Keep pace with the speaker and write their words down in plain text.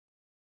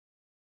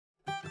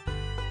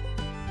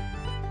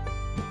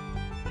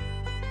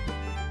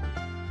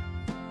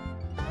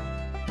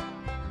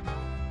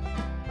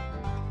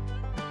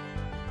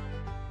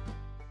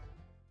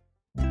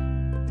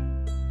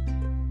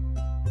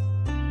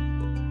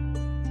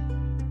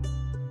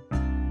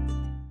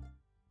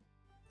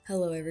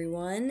Hello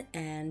everyone,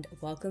 and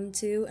welcome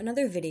to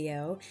another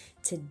video.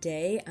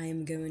 Today I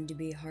am going to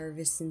be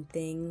harvesting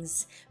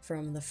things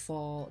from the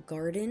fall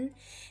garden,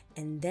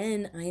 and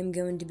then I am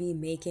going to be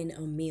making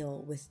a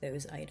meal with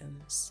those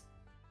items.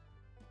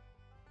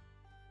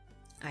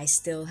 I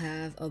still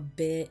have a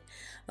bit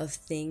of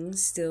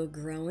things still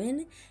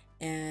growing,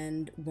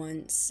 and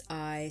once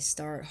I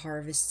start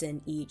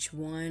harvesting each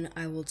one,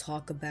 I will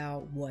talk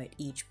about what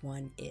each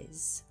one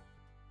is.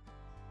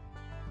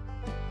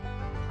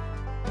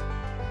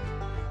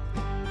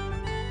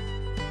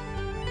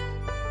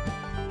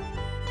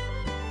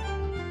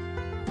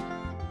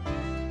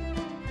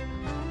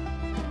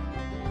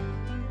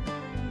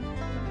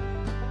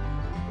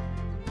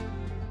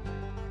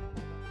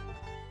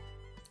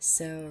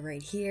 So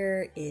right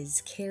here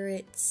is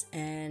carrots,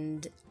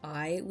 and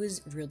I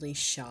was really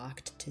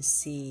shocked to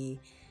see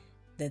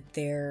that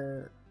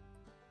there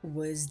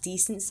was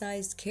decent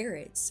sized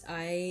carrots.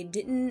 I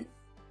didn't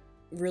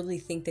really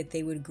think that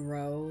they would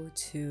grow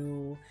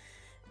to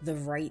the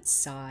right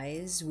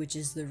size, which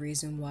is the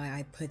reason why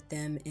I put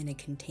them in a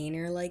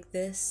container like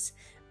this,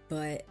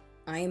 but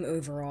I am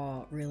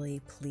overall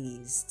really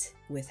pleased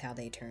with how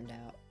they turned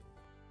out.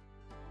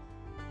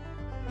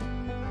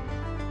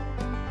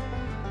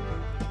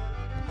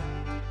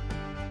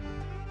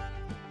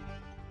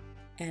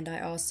 And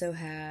I also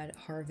had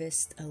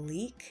harvest a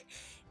leek,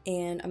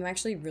 and I'm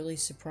actually really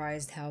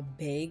surprised how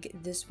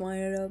big this one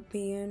ended up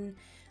being,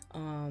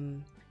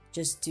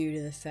 just due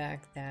to the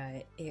fact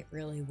that it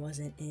really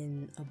wasn't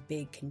in a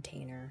big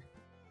container.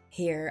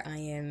 Here I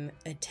am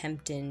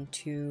attempting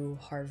to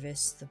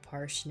harvest the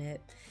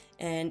parsnip,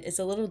 and it's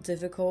a little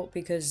difficult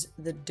because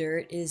the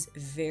dirt is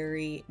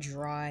very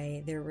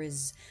dry. There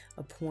was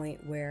a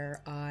point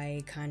where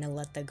I kind of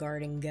let the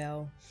garden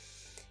go,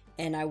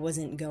 and I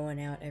wasn't going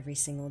out every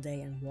single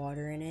day and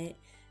watering it,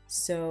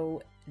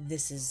 so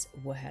this is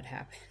what had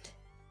happened.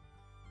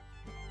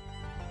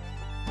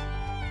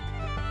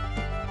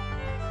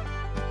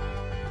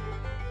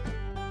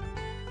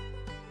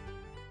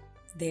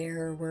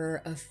 There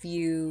were a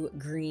few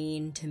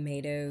green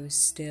tomatoes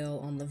still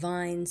on the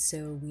vine,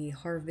 so we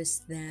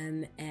harvested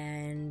them,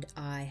 and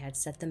I had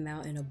set them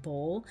out in a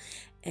bowl,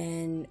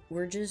 and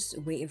we're just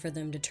waiting for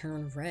them to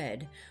turn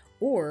red.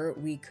 Or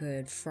we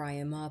could fry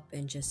them up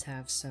and just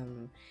have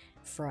some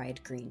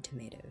fried green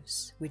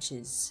tomatoes, which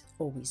is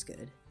always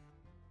good.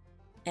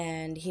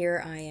 And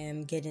here I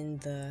am getting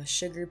the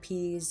sugar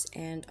peas,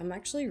 and I'm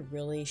actually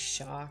really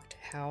shocked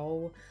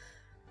how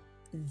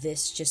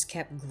this just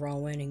kept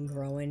growing and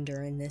growing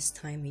during this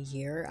time of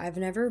year. I've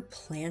never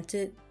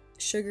planted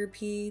sugar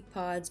pea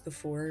pods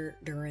before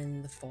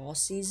during the fall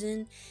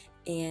season,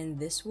 and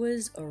this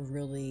was a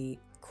really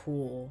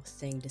cool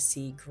thing to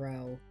see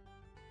grow.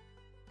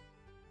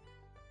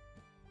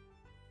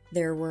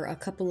 There were a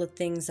couple of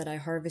things that I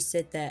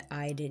harvested that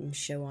I didn't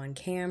show on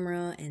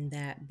camera, and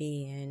that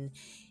being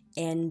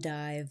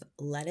endive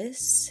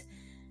lettuce,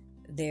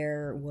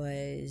 there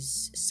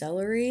was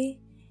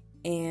celery,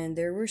 and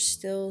there were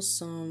still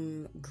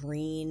some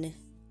green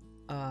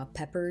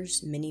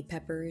peppers, mini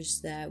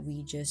peppers, that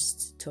we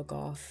just took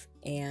off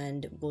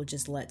and we'll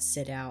just let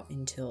sit out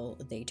until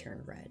they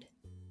turn red.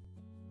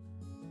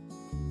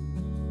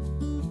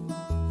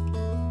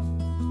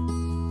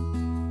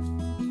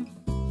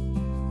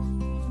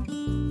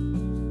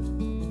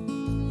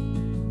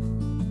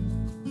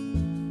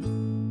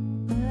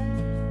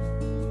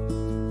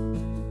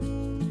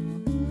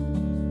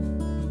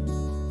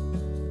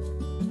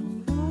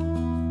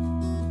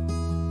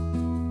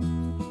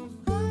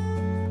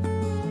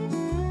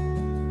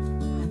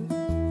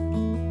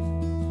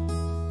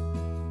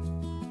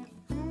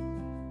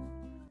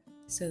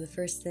 So the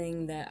first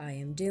thing that I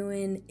am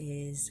doing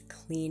is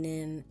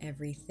cleaning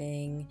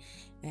everything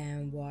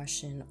and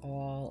washing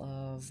all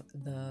of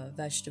the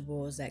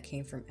vegetables that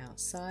came from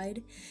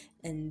outside.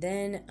 And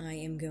then I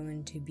am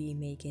going to be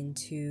making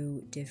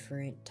 2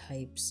 different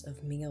types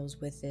of meals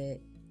with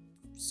it.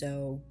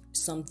 So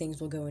some things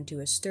will go into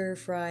a stir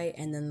fry,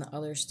 and then the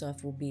other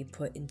stuff will be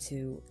put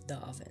into the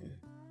oven.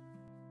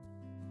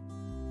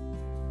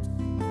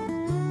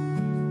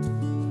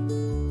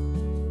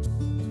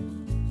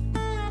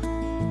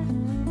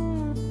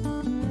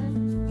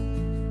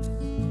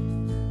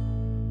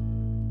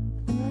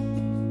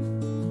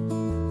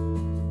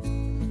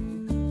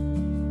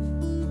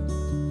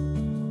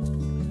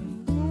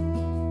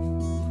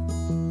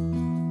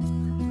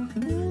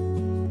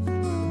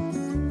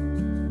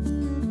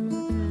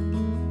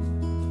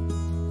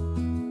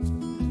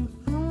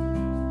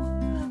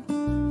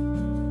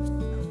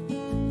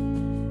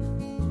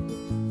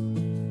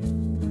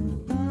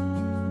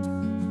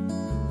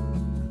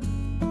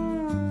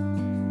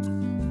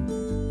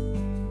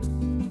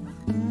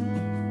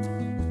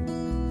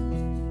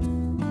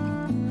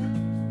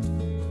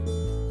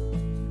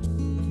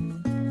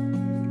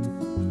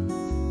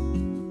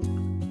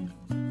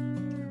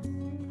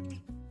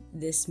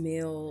 This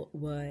meal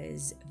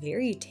was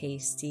very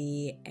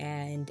tasty,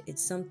 and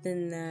it's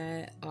something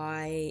that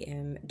I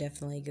am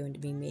definitely going to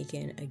be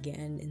making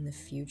again in the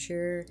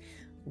future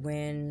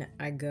when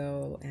I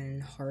go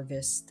and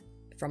harvest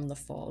from the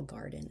fall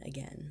garden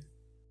again.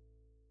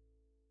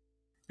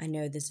 I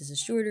know this is a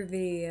shorter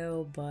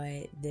video,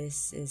 but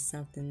this is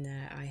something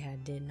that I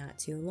did not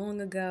too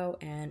long ago,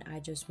 and I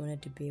just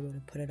wanted to be able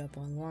to put it up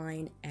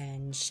online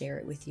and share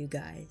it with you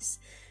guys.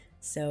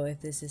 So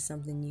if this is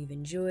something you've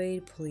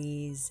enjoyed,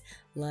 please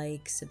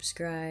like,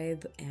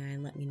 subscribe,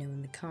 and let me know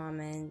in the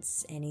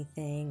comments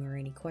anything or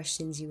any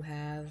questions you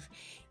have.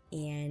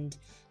 And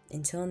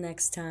until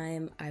next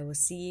time, I will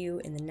see you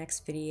in the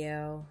next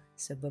video.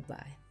 So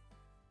bye-bye.